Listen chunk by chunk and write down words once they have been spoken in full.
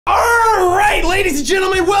Alright, ladies and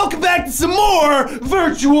gentlemen, welcome back to some more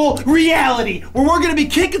virtual reality, where we're gonna be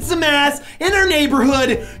kicking some ass in our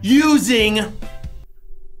neighborhood using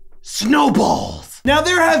snowballs. Now,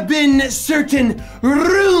 there have been certain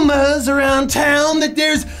rumors around town that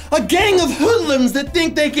there's a gang of hoodlums that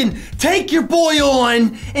think they can take your boy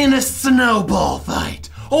on in a snowball fight.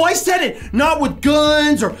 Oh, I said it, not with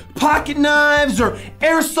guns or pocket knives or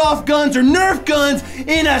airsoft guns or Nerf guns,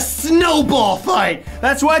 in a snowball fight.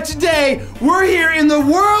 That's why today we're here in the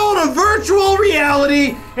world of virtual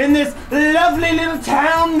reality in this lovely little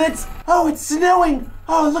town that's, oh, it's snowing.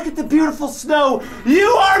 Oh, look at the beautiful snow. You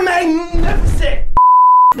are magnificent.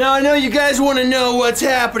 Now, I know you guys want to know what's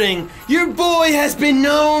happening. Your boy has been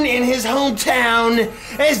known in his hometown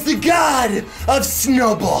as the god of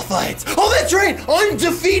snowball fights. Oh, that's right,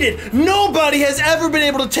 undefeated. Nobody has ever been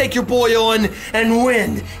able to take your boy on and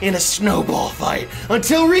win in a snowball fight.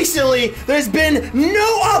 Until recently, there's been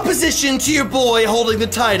no opposition to your boy holding the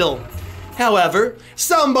title. However,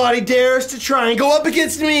 somebody dares to try and go up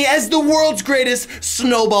against me as the world's greatest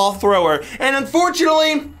snowball thrower. And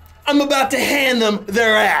unfortunately, I'm about to hand them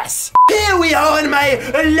their ass. Here we are in my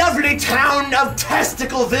lovely town of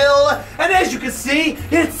Testicleville, and as you can see,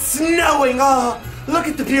 it's snowing. Oh, look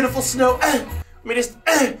at the beautiful snow. I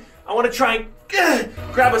want to try and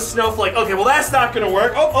grab a snowflake. Okay, well that's not gonna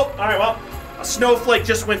work. All right, well, a snowflake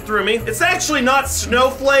just went through me. It's actually not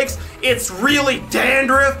snowflakes, it's really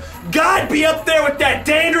dandruff. God be up there with that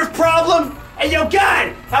dandruff problem. Hey, yo,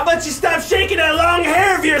 God, how about you stop shaking that long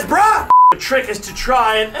hair of yours, bruh? The trick is to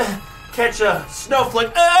try and catch a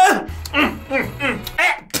snowflake.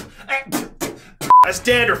 That's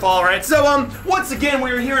dandruff, all right. So, once again,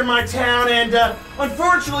 we are here in my town, and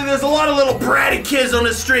unfortunately, there's a lot of little bratty kids on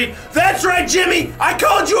the street. That's right, Jimmy. I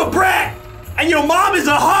called you a brat, and your mom is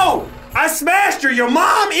a hoe. I smashed her. Your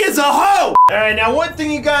mom is a hoe. All right, now one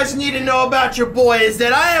thing you guys need to know about your boy is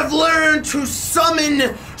that I have learned to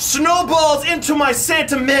summon snowballs into my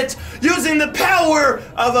Santa mitt using the power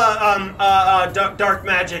of dark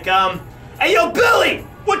magic. Hey, yo, Billy,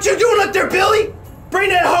 what you doing up there, Billy? Bring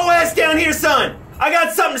that hoe ass down here, son. I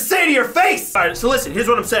got something to say to your face. All right, so listen, here's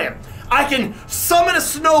what I'm saying. I can summon a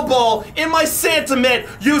snowball in my Santa mitt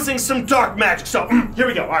using some dark magic. So, here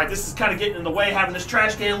we go. All right, this is kind of getting in the way, having this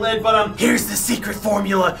trash can lid, but here's the secret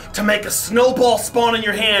formula to make a snowball spawn in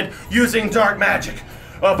your hand using dark magic.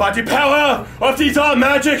 By the power of the dark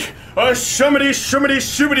magic, shummity, shummity,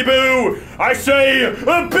 shoomity boo, I say,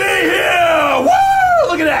 be here!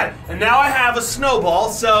 Woo! Look at that. And now I have a snowball,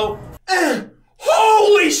 so,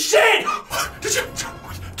 holy shit!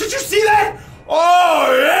 Did you see that?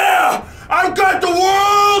 Oh, yeah! I've got the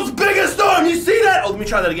world's biggest arm! You see that? Oh, let me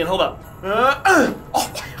try that again. Hold up.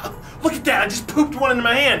 Oh, look at that. I just pooped one into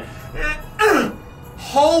my hand.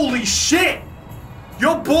 Holy shit!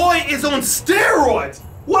 Your boy is on steroids!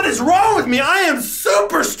 What is wrong with me? I am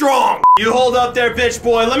super strong! You hold up there, bitch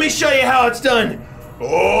boy. Let me show you how it's done.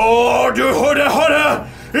 Oh, do hudda hudda!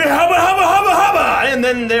 Hubba hubba hubba hubba! And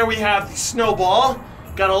then there we have the snowball.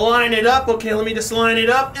 Gotta line it up. Okay, let me just line it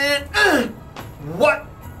up. And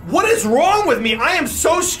what is wrong with me? I am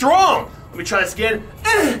so strong. Let me try this again.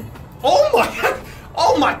 Oh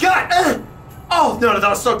my god. Oh no, that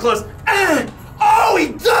was so close. Oh, he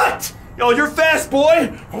ducked. Yo, you're fast,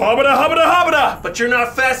 boy. Hobbada hobbada hobbada. But you're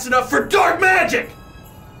not fast enough for dark magic.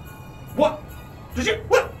 What?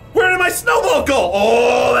 What? Where did my snowball go?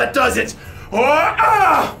 Oh, that does it.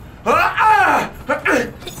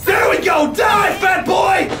 There we go. Die, fat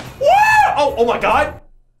boy. Woo! Oh my god.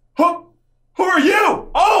 Who are you?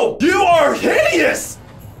 Oh, you are hideous!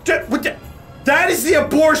 That is the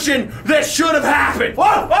abortion that should have happened!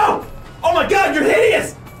 Oh my god, you're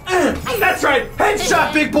hideous! That's right,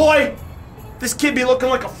 headshot, big boy! This kid be looking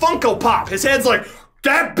like a Funko Pop. His head's like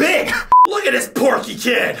that big! Look at this porky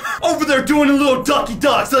kid! Over there doing a little ducky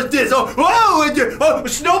ducks like this. Oh,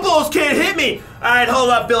 snowballs can't hit me! Alright, hold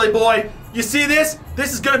up, Billy boy. You see this?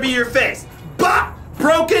 This is gonna be your face. Bop!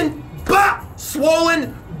 Broken! Bop!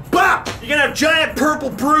 Swollen! Bop! You're gonna have giant purple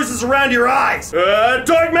bruises around your eyes.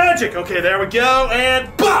 Dark magic. Okay, there we go.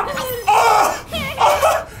 And bop!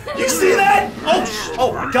 Oh! You see that?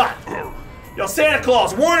 Oh my god. Yo, Santa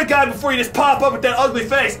Claus, warn a guy before you just pop up with that ugly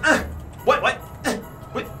face. What?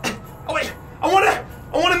 Oh wait. I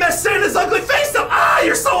wanna mess Santa's ugly face up. Ah,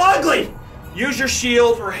 you're so ugly. Use your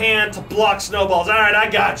shield or hand to block snowballs. All right, I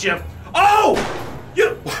got you. Oh!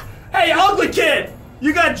 Hey, ugly kid!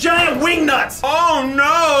 You got giant wing nuts! Oh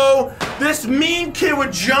no! This mean kid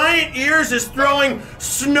with giant ears is throwing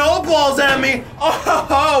snowballs at me!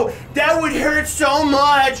 Oh, that would hurt so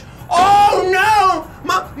much! Oh no!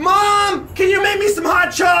 Mom, can you make me some hot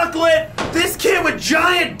chocolate? This kid with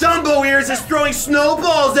giant Dumbo ears is throwing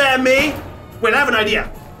snowballs at me. Wait, I have an idea.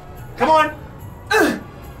 Come on.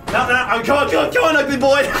 No, come on, ugly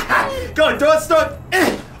boy. Go on, throw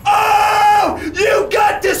it. Oh! You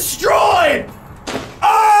got destroyed!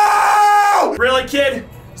 Oh! Really, kid?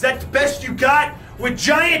 Is that the best you got? With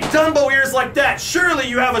giant Dumbo ears like that, surely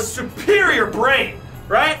you have a superior brain,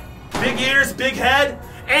 right? Big ears, big head,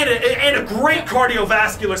 and a great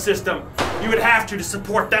cardiovascular system. You would have to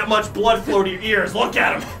support that much blood flow to your ears. Look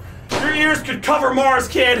at them. Your ears could cover Mars,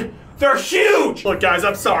 kid. They're huge! Look, guys,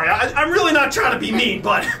 I'm sorry. I'm really not trying to be mean,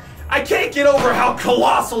 but I can't get over how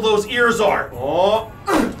colossal those ears are. Oh!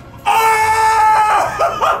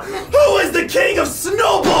 Who is the king of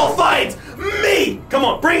snowball fights? Me! Come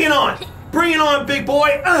on, bring it on. Bring it on, big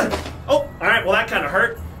boy. Oh, all right, well, that kind of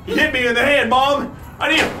hurt. He hit me in the hand, Mom. I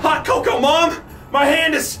need hot cocoa, Mom. My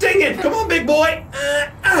hand is stinging. Come on, big boy.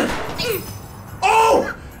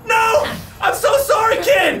 Oh, no! I'm so sorry,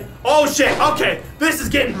 kid. Oh, shit. Okay, this is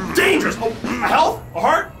getting dangerous. Oh, a health? A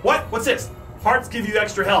heart? What? What's this? Hearts give you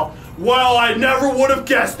extra health. Well, I never would have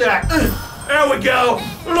guessed that. There we go.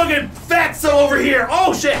 Look at Fatso over here.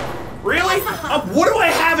 Oh, shit. Really? What do I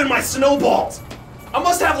have in my snowballs? I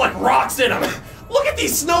must have, like, rocks in them. Look at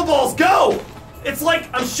these snowballs go. It's like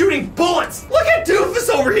I'm shooting bullets. Look at Doofus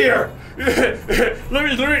over here. let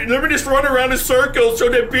me just run around in circles so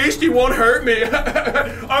that Beasty won't hurt me.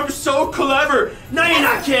 I'm so clever. No, you're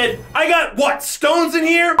not, kid. I got, what, stones in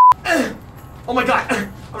here? Oh, my God.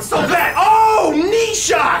 I'm so bad. Oh, knee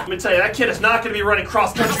shot. Let me tell you, that kid is not going to be running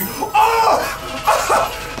cross country. Oh,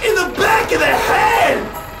 in the back of the head.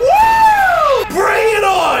 Woo! Bring it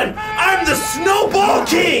on. I'm the Snowball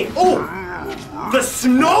King. Oh, the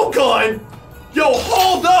snow gun? Yo,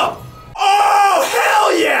 hold up. Oh,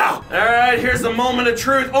 hell yeah. All right, here's the moment of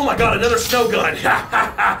truth. Oh, my God, another snow gun.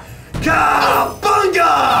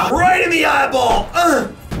 Kabunga! Right in the eyeball.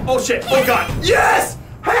 Oh, shit. Oh, God. Yes!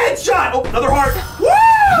 Headshot! Oh, another heart.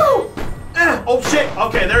 Woo! Oh, shit.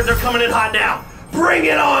 Okay, they're coming in hot now. Bring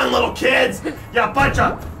it on, little kids. You bunch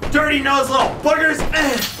of dirty-nosed little boogers.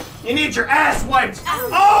 You need your ass wiped.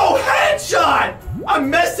 Oh, headshot! I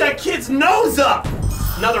messed that kid's nose up.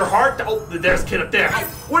 Another heart. Oh, there's a kid up there.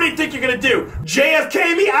 What do you think you're gonna do?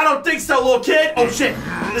 JFK me? I don't think so, little kid. Oh, shit.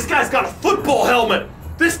 This guy's got a football helmet.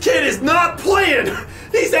 This kid is not playing.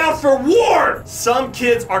 He's out for war. Some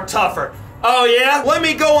kids are tougher. Oh, yeah? Let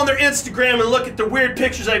me go on their Instagram and look at the weird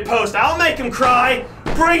pictures they post. I'll make them cry.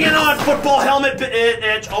 Bring it on, football helmet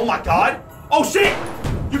edge. Oh, my God. Oh, shit.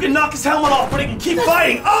 You can knock his helmet off, but he can keep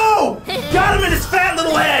fighting. Oh! Got him in his fat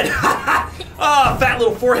little head. Ah, fat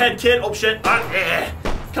little forehead kid. Oh, shit.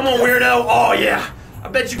 Come on, weirdo. Oh, yeah. I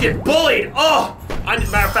bet you get bullied. Oh! Matter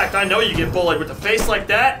of fact, I know you get bullied with a face like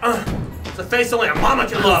that. It's a face only a mama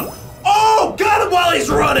can love. Oh! Got him while he's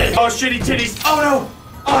running. Oh, shitty titties. Oh, no.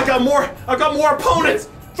 Oh, I got more opponents.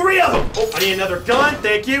 3 of them. Oh, I need another gun.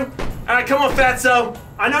 Thank you. All right, come on, Fatso.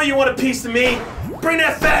 I know you want a piece of me. Bring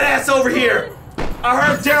that fat ass over here. I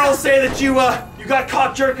heard Daryl say that you got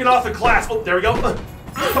caught jerking off in class. Oh, there we go.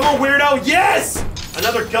 Come on, weirdo. Yes!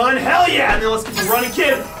 Another gun. Hell yeah. And then let's get the running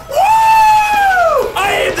kid. Woo!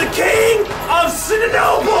 I am the king of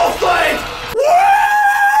snowball fights.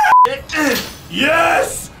 Woo!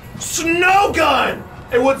 Yes! Snow gun.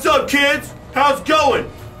 Hey, what's up, kids? How's it going?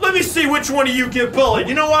 Let me see which one of you get bullied.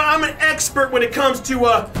 You know what? I'm an expert when it comes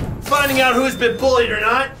to finding out who's been bullied or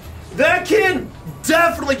not. That kid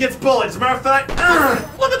definitely gets bullied. As a matter of fact,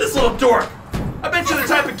 look at this little dork. I bet you're the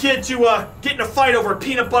type of kid to get in a fight over a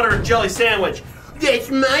peanut butter and jelly sandwich. That's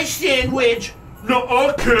my sandwich.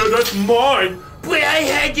 No, kid, that's mine. But I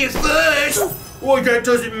had you first. Well, that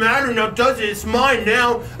doesn't matter now, does it? It's mine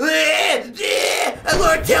now. I'm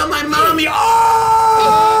gonna tell my mommy.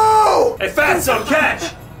 Oh! Hey, Fatso,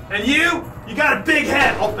 catch. And you got a big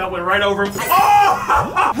head. Oh, that went right over him.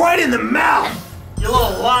 Oh! Right in the mouth. You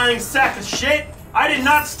little lying sack of shit. I did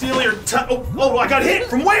not steal your oh, I got hit.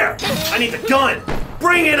 From where? I need the gun.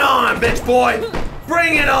 Bring it on, bitch boy.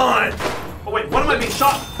 Bring it on. Oh, wait, what am I being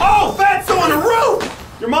shot? Oh, Fatso on the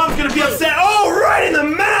roof. Your mom's gonna be upset. Oh, right in the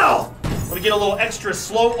mouth. Let me get a little extra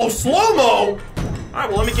slow. Oh, slow-mo. All right,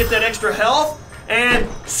 well, let me get that extra health. And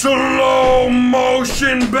slow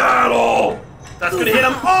motion battle. That's gonna hit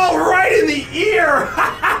him. Oh, right in the ear.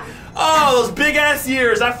 Oh, those big ass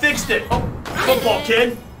ears. I fixed it. Oh, football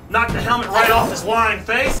kid. Knocked the helmet right off his lying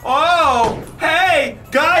face. Oh, hey,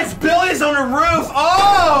 guys, Billy's on the roof.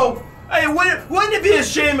 Oh, hey, wouldn't it be a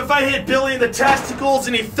shame if I hit Billy in the testicles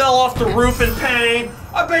and he fell off the roof in pain?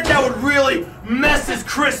 I bet that would really mess his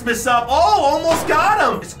Christmas up. Oh, almost got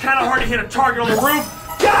him. It's kind of hard to hit a target on the roof.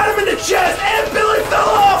 Got him in the chest, and Billy fell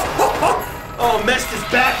off! Oh, messed his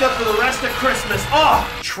back up for the rest of Christmas. Oh,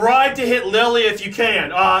 try to hit Lily if you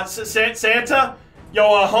can. Santa?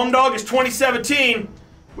 Yo, Home Dog is 2017.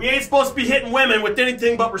 We ain't supposed to be hitting women with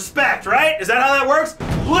anything but respect, right? Is that how that works?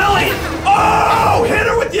 Lily! Oh! Hit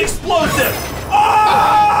her with the explosive!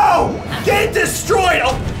 Oh! Get destroyed!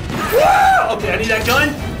 Oh! Woo! Okay, I need that gun.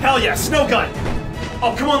 Hell yeah, snow gun.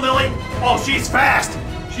 Oh, come on, Lily. Oh, she's fast.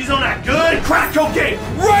 She's on that good crack cocaine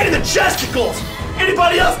right in the chesticles.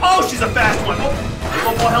 Anybody else? Oh, she's a fast one. Oh,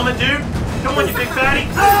 football helmet, dude. Come on, you big fatty.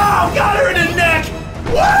 Oh, got her in the neck.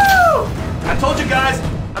 Woo! I told you guys,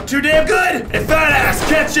 I'm too damn good. And fat ass,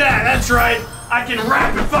 catch that. That's right. I can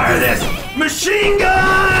rapid fire this. Machine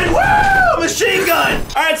gun! Woo! Machine gun!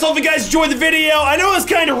 Alright, so if you guys enjoyed the video, I know it was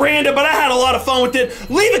kind of random, but I had a lot of fun with it.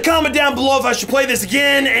 Leave a comment down below if I should play this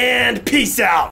again, and peace out.